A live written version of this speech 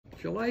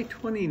July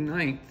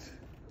 29th,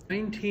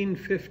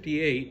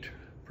 1958,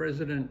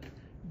 President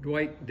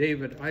Dwight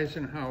David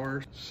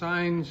Eisenhower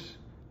signs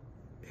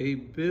a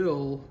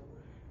bill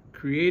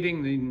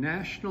creating the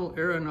National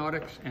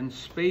Aeronautics and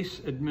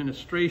Space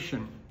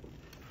Administration,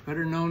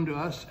 better known to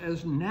us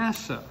as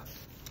NASA.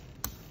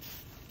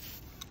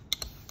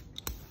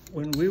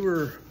 When we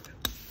were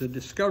the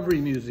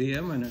Discovery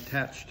Museum and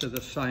attached to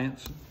the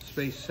Science and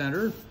Space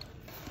Center,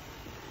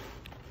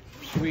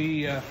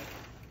 we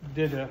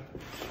did a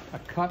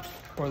cut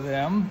for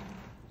them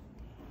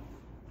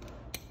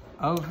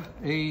of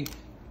a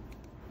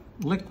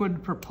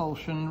liquid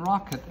propulsion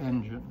rocket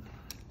engine.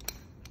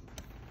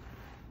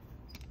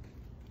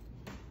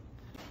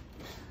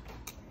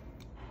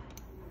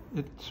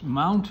 It's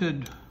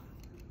mounted,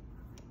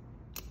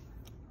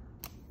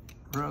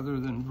 rather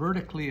than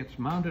vertically, it's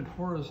mounted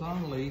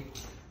horizontally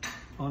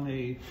on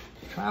a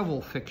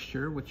travel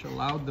fixture, which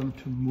allowed them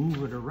to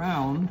move it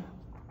around.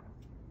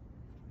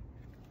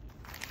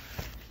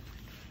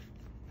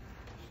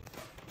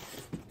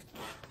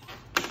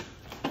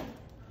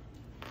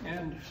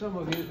 And some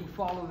of you who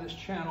follow this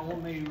channel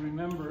may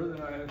remember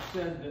that I have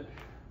said that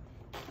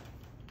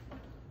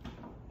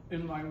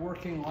in my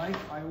working life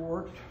I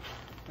worked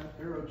at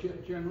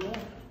Aerojet General.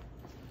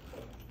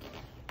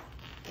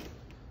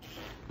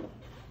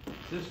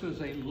 This was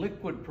a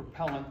liquid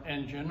propellant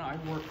engine. I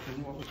worked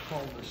in what was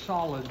called the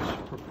solids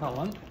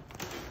propellant.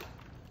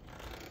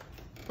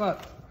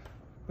 But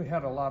we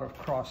had a lot of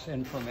cross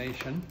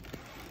information.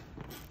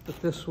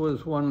 But this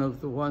was one of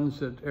the ones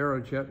that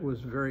Aerojet was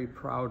very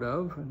proud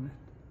of and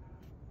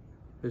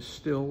is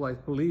still, I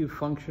believe,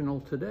 functional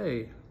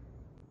today.